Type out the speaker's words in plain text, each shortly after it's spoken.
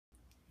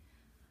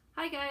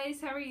Hi guys,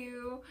 how are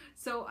you?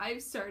 So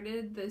I've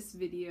started this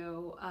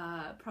video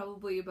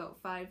probably about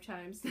 5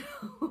 times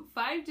now.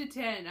 5 to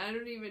 10, I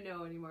don't even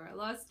know anymore. I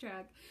lost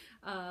track.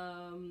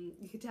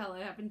 You can tell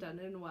I haven't done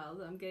it in a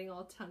while. I'm getting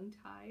all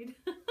tongue-tied.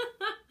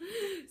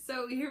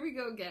 So here we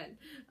go again.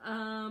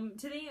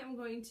 Today I'm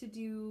going to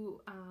do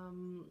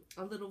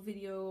a little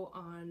video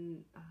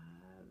on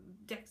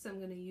decks I'm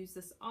going to use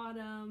this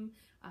autumn.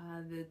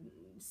 The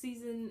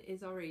season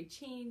is already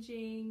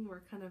changing.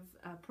 We're kind of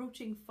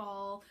approaching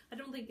fall. I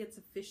don't think it's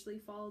officially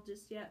fall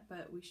just yet,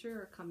 but we sure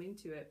are coming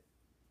to it.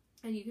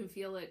 And you can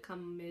feel it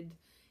come mid,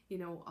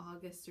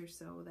 August or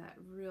so, that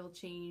real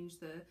change.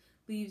 The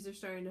leaves are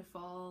starting to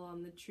fall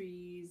on the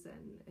trees,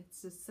 and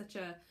it's just such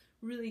a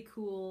really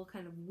cool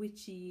kind of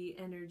witchy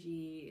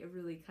energy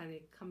really kind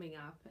of coming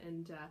up.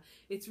 And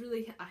it's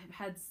really, I've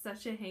had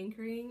such a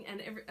hankering,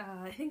 and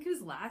I think it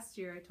was last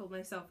year I told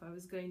myself I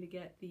was going to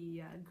get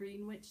the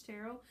Green Witch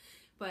Tarot,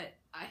 but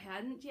I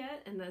hadn't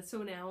yet, and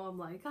so now I'm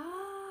like,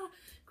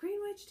 Green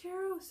Witch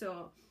Tarot,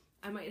 so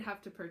I might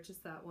have to purchase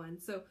that one.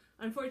 So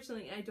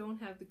unfortunately I don't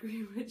have the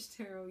Green Witch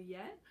Tarot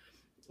yet,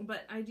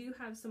 but I do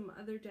have some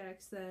other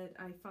decks that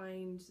I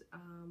find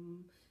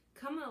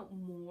come out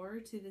more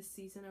to this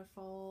season of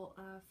fall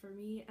for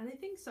me, and I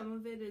think some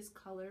of it is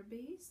color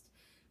based,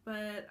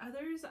 but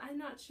others I'm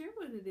not sure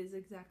what it is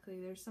exactly.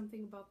 There's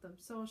something about them.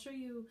 So I'll show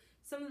you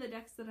some of the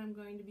decks that I'm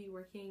going to be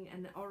working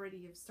and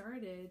already have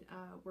started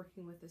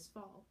working with this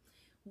fall.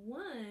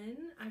 One,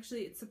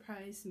 actually it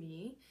surprised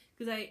me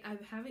because I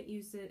haven't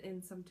used it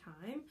in some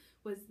time,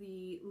 was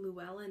the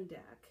Llewellyn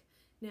deck.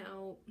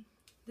 Now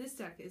this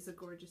deck is a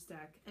gorgeous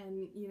deck,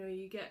 and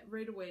you get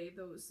right away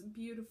those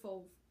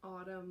beautiful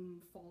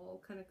autumn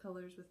fall kind of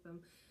colors with them,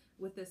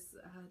 with this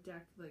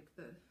deck. Like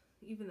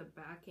even the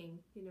backing,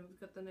 we've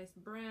got the nice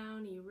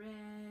browny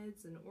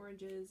reds and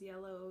oranges,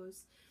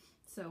 yellows.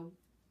 So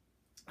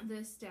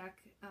this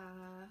deck,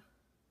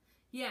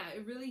 yeah,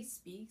 it really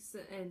speaks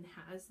and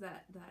has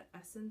that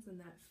essence and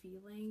that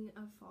feeling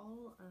of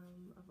fall,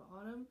 of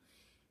autumn.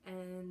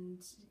 And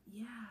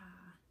yeah,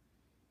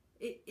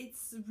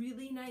 it's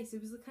really nice.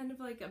 It was kind of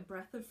like a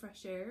breath of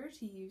fresh air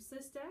to use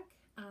this deck,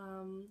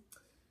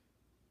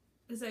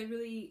 because I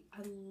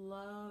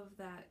love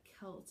that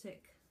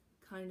Celtic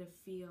kind of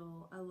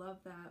feel. I love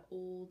that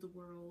old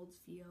world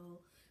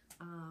feel,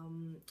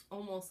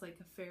 almost like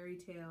a fairy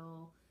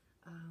tale.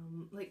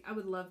 Like I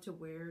would love to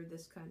wear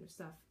this kind of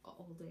stuff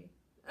all day.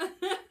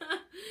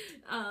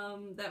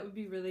 That would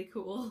be really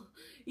cool.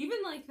 Even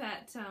like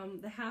that,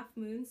 the half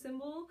moon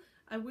symbol,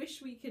 I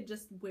wish we could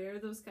just wear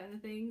those kind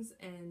of things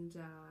and,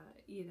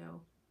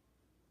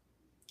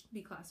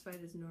 be classified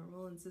as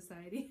normal in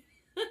society.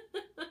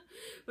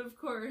 But of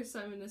course,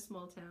 I'm in a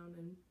small town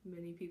and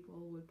many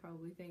people would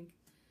probably think,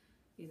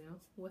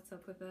 what's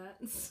up with that?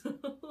 So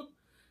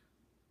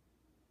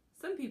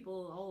some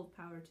people, all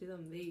power to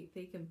them,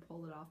 they can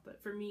pull it off.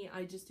 But for me,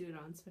 I just do it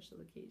on special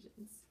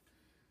occasions.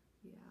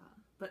 Yeah,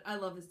 but I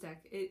love this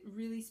deck. It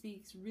really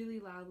speaks really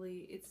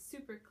loudly. It's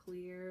super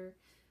clear.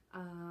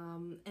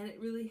 And it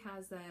really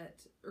has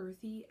that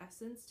earthy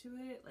essence to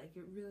it. Like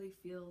it really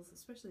feels,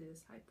 especially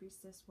this High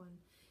Priestess one,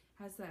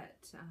 has that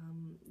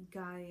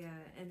Gaia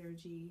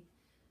energy.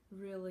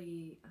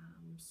 Really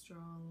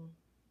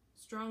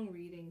strong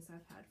readings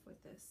I've had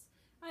with this.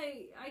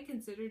 I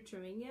considered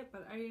trimming it,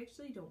 but I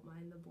actually don't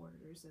mind the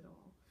borders at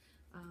all.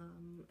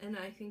 And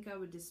I think I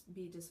would just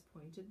be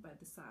disappointed by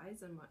the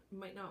size. I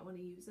might not want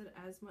to use it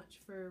as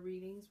much for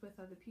readings with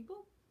other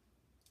people.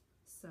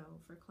 So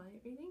for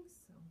client readings,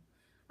 so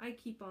I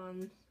keep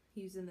on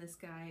using this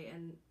guy,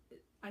 and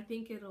I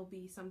think it'll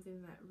be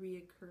something that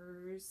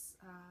reoccurs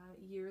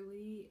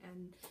yearly,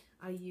 and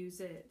I use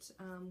it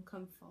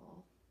come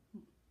fall,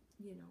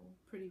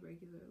 pretty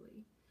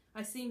regularly.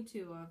 I seem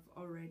to have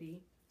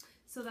already.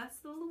 So that's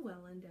the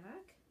Llewellyn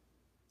deck.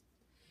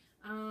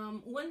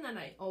 One that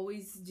I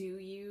always do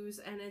use,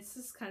 and it's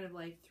just kind of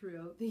like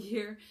throughout the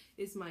year,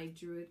 is my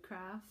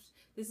Druidcraft.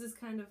 This is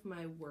kind of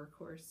my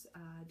workhorse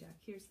deck.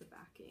 Here's the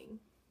backing.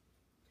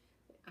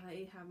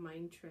 I have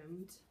mine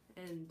trimmed,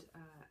 and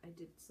I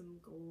did some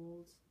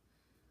gold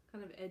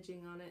kind of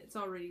edging on it. It's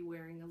already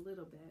wearing a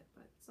little bit,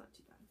 but it's not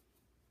too bad.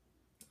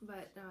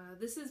 But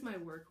this is my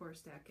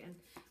workhorse deck, and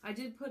I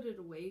did put it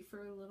away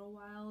for a little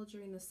while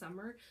during the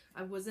summer.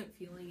 I wasn't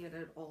feeling it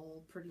at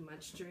all pretty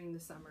much during the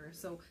summer,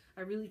 so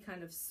I really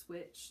kind of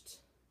switched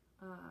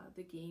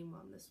the game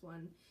on this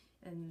one,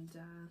 and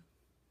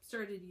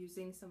started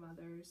using some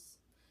others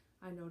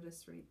I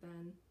noticed right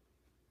then.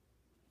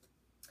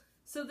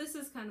 So this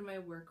is kind of my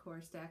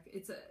workhorse deck.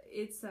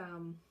 It's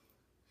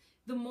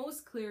the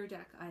most clear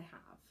deck I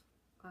have.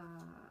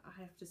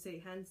 I have to say,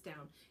 hands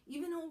down.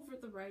 Even over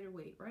the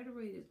Rider-Waite.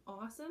 Rider-Waite is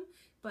awesome,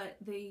 but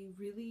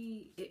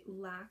it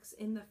lacks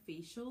in the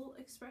facial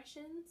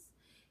expressions,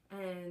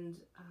 and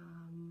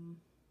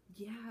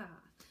yeah.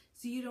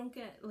 So you don't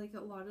get, like,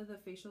 a lot of the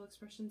facial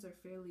expressions are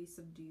fairly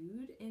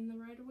subdued in the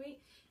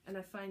Rider-Waite, and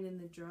I find in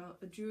the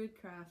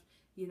Druidcraft,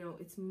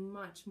 it's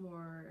much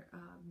more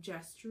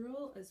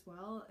gestural as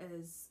well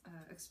as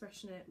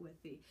expressionate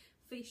with the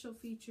facial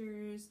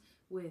features,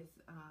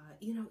 with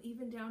you know,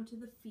 even down to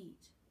the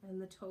feet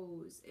and the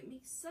toes. It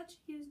makes such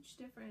a huge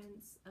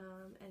difference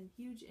and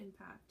huge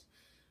impact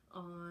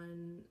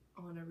on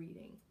a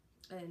reading,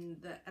 and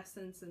the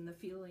essence and the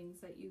feelings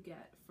that you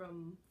get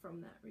from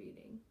that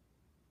reading.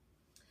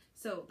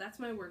 So that's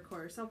my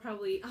workhorse. I'll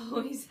probably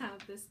always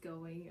have this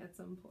going at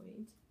some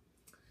point.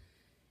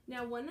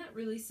 Now, one that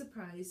really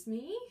surprised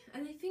me,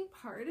 and I think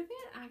part of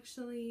it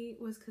actually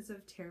was because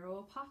of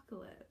Tarot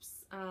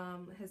Apocalypse,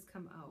 has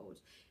come out.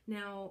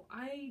 Now,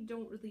 I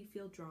don't really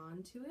feel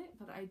drawn to it,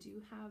 but I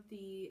do have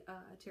the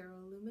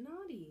Tarot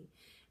Illuminati.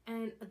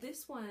 And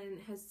this one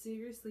has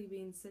seriously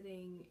been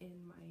sitting in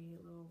my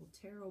little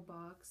tarot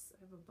box. I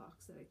have a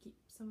box that I keep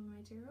some of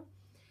my tarot.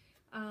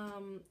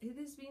 It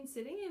has been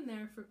sitting in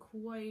there for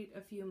quite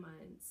a few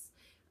months.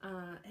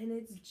 And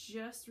it's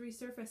just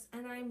resurfaced,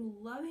 and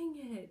I'm loving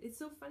it. It's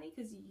so funny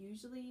because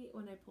usually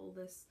when I pull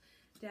this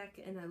deck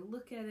and I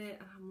look at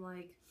it, I'm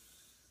like,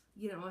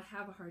 you know, I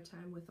have a hard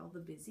time with all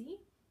the busy.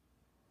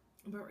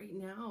 But right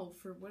now,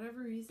 for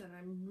whatever reason,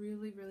 I'm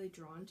really, really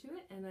drawn to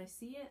it, and I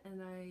see it,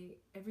 and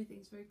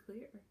everything's very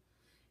clear.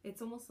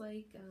 It's almost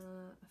like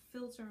a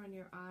filter on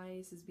your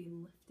eyes is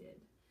being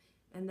lifted,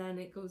 and then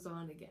it goes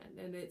on again,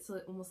 and it's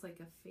almost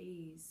like a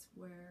phase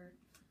where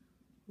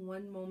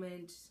one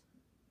moment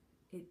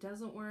it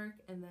doesn't work,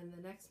 and then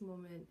the next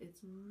moment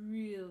it's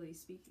really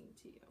speaking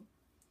to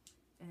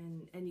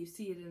you, and you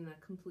see it in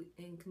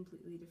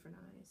completely different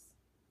eyes,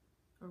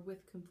 or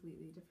with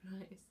completely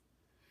different eyes.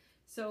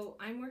 So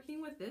I'm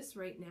working with this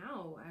right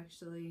now,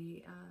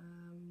 actually.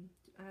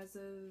 As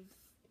of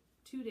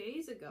 2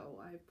 days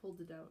ago, I pulled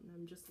it out, and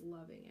I'm just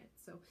loving it.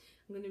 So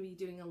I'm going to be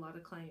doing a lot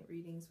of client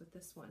readings with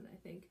this one, I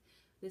think,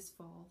 this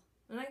fall.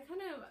 And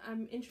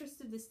I'm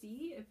interested to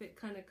see if it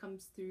kind of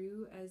comes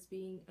through as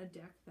being a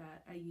deck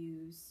that I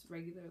use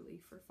regularly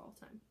for fall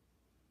time.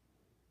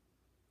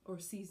 Or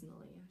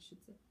seasonally, I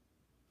should say.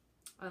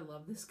 I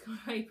love this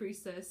High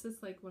Priestess.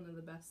 It's like one of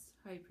the best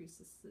High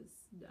Priestesses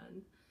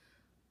done.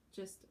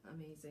 Just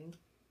amazing.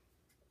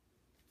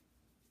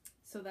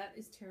 So that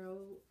is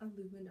Tarot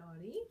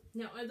Illuminati.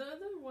 Now, the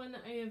other one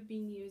I have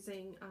been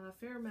using a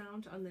fair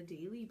amount on the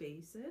daily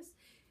basis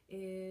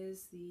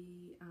is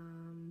the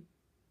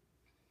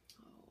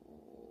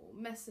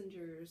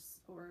Messengers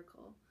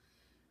Oracle.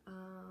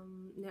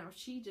 Now,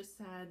 she just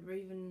had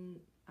Raven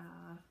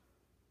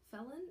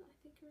Felon, I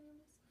think her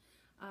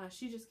name is.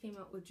 She just came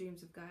out with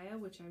Dreams of Gaia,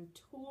 which I'm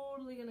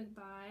totally gonna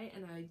buy,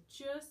 and I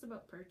just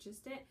about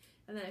purchased it,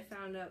 and then I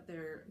found out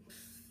they're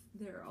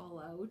all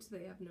out.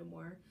 They have no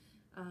more.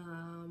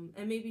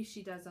 And maybe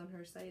she does on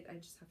her site. I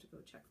just have to go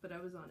check. But I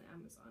was on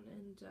Amazon,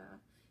 and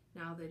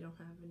now they don't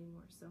have any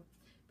more. So,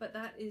 but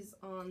that is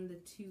on the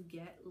to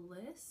get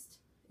list,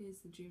 is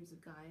the Dreams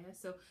of Gaia.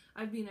 So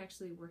I've been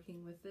actually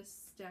working with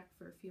this deck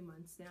for a few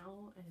months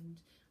now, and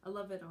I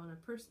love it on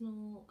a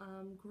personal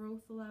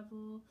growth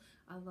level.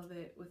 I love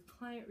it with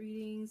client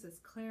readings, as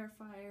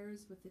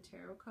clarifiers with the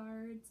tarot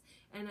cards,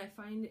 and I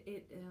find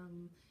it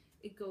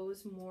it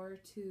goes more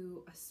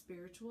to a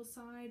spiritual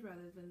side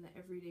rather than the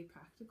everyday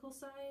practical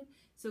side.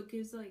 So it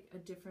gives like a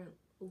different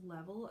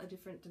level, a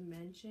different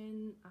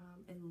dimension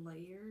and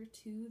layer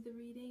to the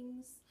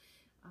readings.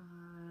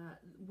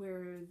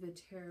 Where the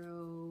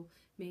tarot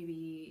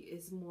maybe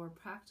is more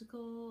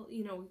practical,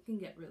 you know, we can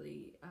get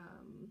really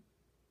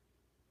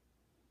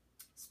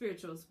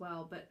spiritual as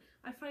well, but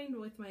I find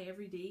with my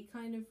everyday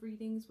kind of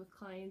readings with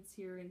clients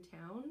here in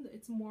town,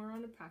 it's more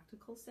on a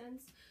practical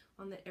sense,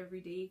 on the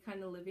everyday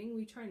kind of living.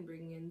 We try and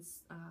bring in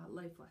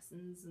life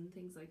lessons and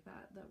things like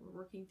that we're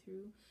working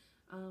through,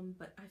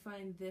 but I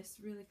find this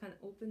really kind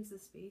of opens the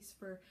space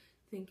for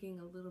thinking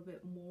a little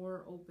bit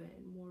more open,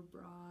 more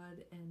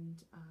broad,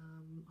 and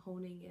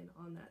honing in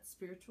on that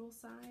spiritual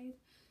side,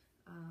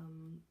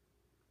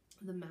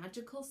 the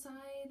magical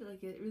side.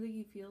 Like, it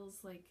really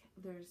feels like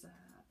there's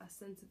a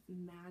sense of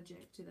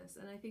magic to this,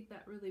 and I think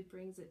that really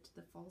brings it to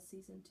the fall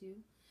season too,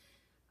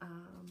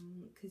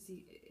 because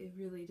it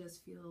really does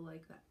feel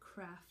like that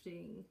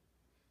crafting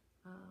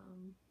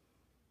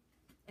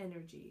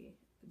energy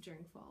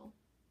during fall.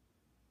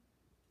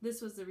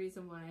 This was the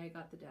reason why I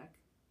got the deck,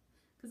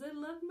 because I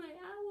love my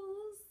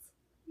owls.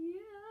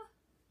 Yeah.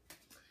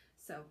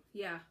 So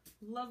yeah,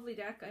 lovely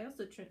deck. I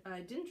also I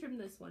didn't trim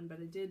this one, but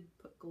I did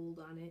put gold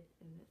on it,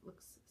 and it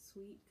looks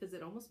sweet because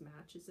it almost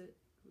matches it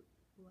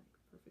like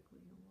perfectly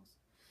almost.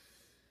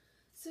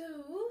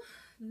 So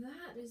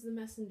that is the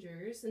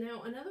Messengers.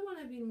 Now, another one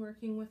I've been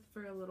working with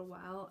for a little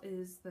while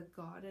is the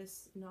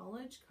Goddess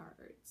Knowledge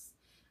cards.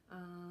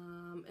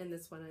 And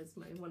this one is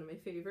one of my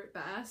favorite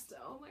best.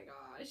 Oh my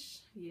gosh,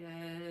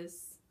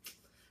 yes.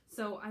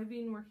 So I've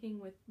been working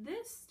with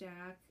this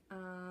deck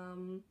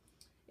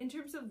in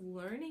terms of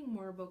learning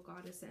more about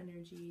goddess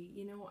energy.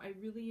 You know, I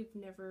really have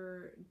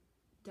never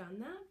done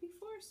that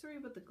before. Sorry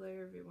about the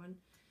glare, everyone.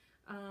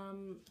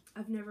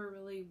 I've never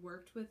really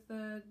worked with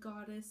the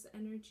goddess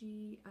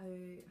energy.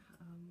 I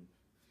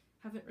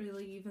haven't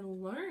really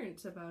even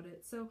learned about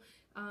it. So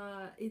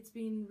it's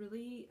been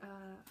really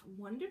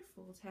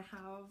wonderful to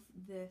have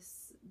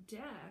this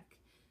deck,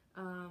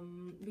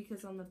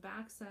 because on the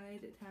back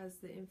side it has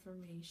the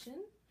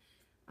information,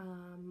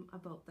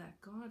 about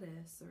that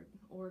goddess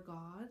or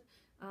god.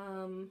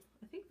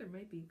 I think there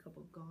might be a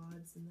couple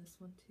gods in this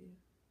one too.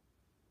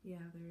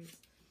 Yeah, there is.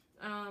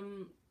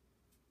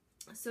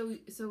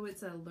 So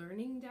it's a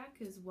learning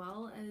deck as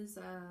well as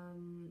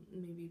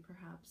maybe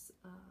perhaps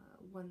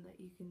one that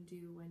you can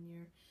do when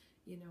you're,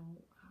 you know,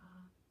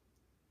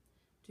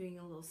 doing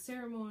a little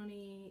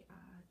ceremony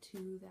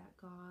to that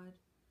god,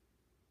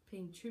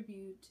 paying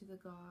tribute to the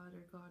god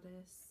or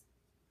goddess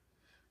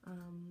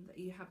that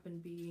you happen to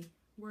be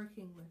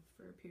working with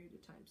for a period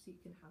of time, so you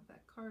can have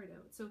that card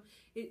out. So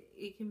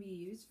it can be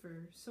used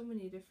for so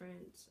many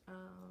different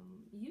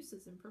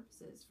uses and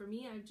purposes. For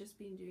me, I've just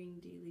been doing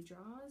daily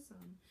draws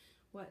on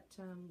what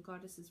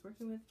goddess is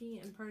working with me,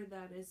 and part of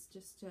that is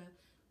just to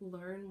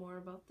learn more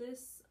about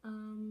this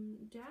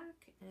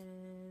deck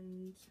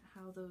and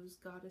how those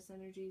goddess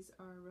energies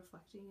are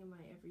reflecting in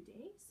my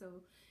everyday.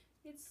 So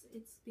it's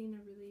been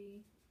a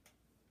really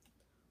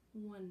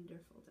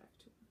wonderful deck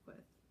to work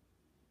with.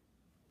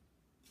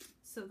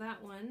 So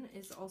that one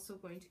is also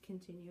going to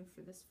continue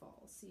for this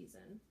fall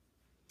season.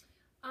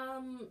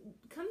 Come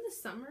the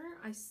summer,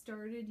 I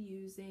started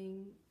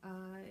using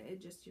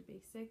just your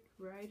basic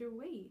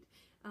Rider-Waite.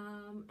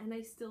 And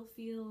I still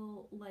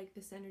feel like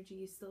this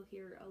energy is still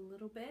here a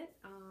little bit.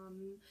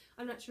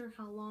 I'm not sure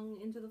how long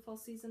into the fall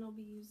season I'll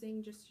be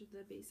using just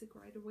the basic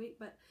Rider-Waite,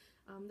 but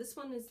this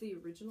one is the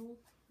original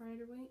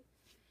Rider-Waite.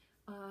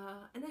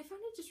 And I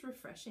found it just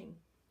refreshing,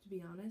 to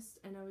be honest.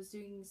 And I was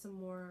doing some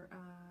more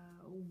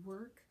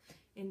work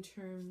in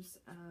terms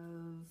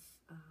of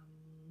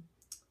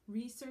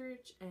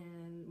research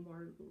and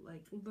more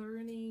like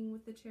learning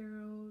with the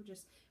tarot.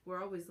 Just,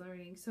 we're always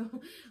learning, so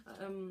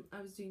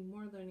I was doing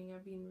more learning.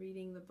 I've been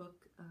reading the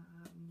book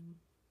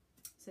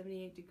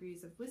 78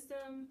 Degrees of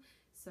Wisdom,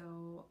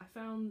 so I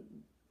found,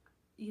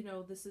 you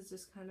know, this is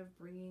just kind of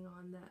bringing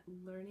on that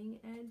learning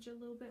edge a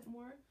little bit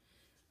more.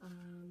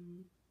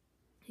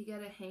 You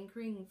get a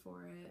hankering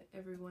for it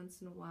every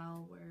once in a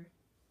while where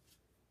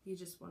you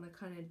just want to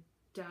kind of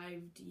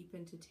dive deep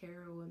into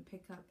tarot and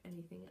pick up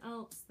anything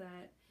else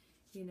that,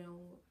 you know,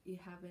 you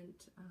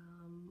haven't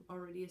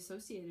already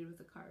associated with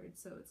the card.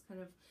 So it's kind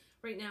of,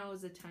 right now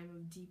is a time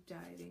of deep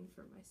diving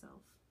for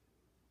myself.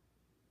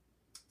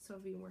 So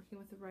I've been working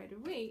with the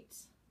Rider-Waite.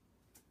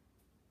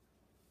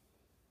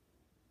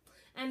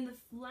 And the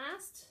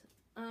last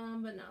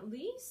but not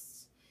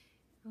least,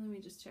 let me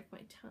just check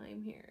my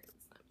time here.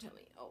 It's not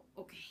telling me. Oh,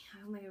 okay.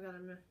 I only have about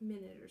a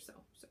minute or so.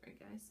 Sorry,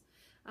 guys.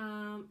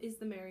 Is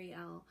the Mary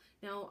L.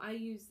 Now, I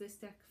use this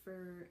deck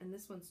for, and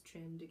this one's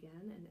trimmed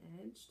again and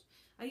edged.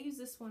 I use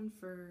this one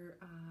for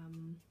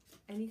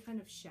any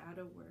kind of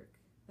shadow work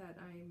that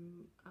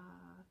I'm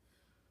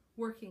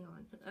working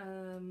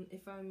on.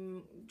 If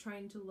I'm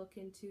trying to look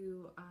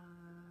into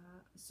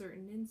a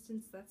certain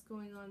instance that's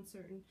going on,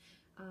 certain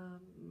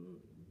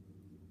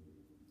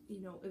you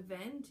know,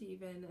 event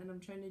even, and I'm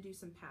trying to do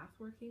some path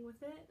working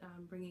with it,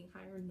 bringing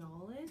higher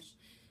knowledge.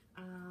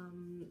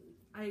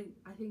 I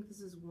think this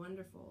is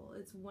wonderful.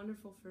 It's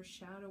wonderful for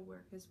shadow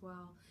work as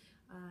well.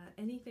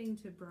 Anything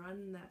to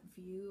broaden that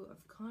view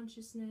of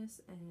consciousness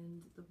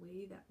and the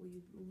way that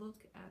we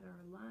look at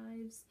our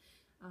lives.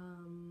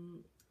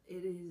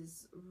 It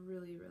is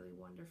really, really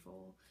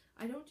wonderful.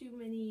 I don't do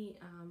many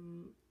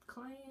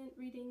client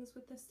readings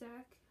with this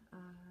deck.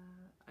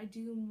 I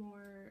do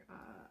more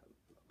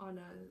on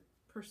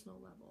a personal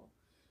level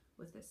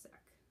with this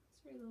deck.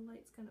 Sorry, the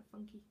light's kind of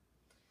funky.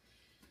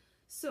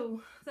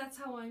 So that's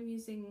how I'm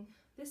using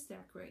this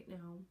deck right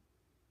now,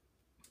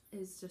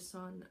 is just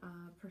on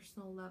a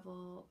personal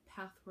level,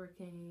 path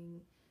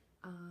working,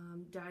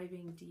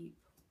 diving deep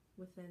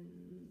within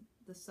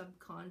the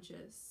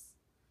subconscious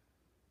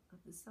of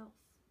the self.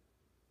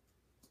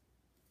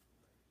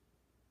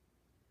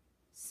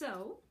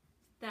 So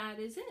that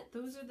is it.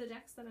 Those are the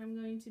decks that I'm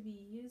going to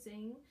be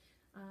using.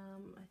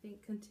 I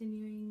think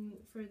continuing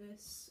for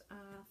this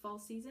fall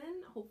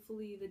season.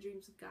 Hopefully the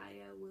Dreams of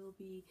Gaia will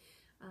be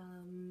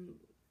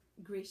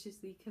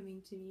graciously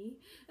coming to me.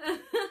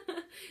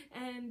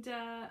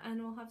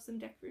 and we'll have some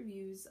deck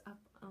reviews up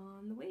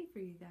on the way for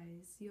you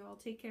guys. You all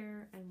take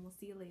care, and we'll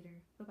see you later.